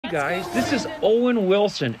guys, this is Owen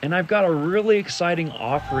Wilson, and I've got a really exciting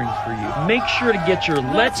offering for you. Make sure to get your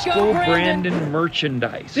Let's Go Brandon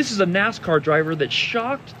merchandise. This is a NASCAR driver that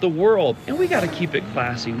shocked the world, and we gotta keep it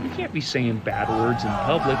classy. We can't be saying bad words in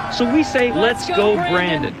public, so we say, Let's Go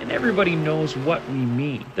Brandon, and everybody knows what we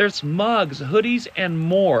mean. There's mugs, hoodies, and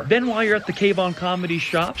more. Then while you're at the KvonComedy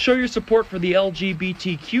shop, show your support for the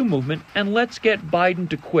LGBTQ movement, and let's get Biden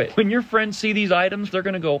to quit. When your friends see these items, they're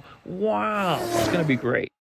gonna go, wow, it's gonna be great.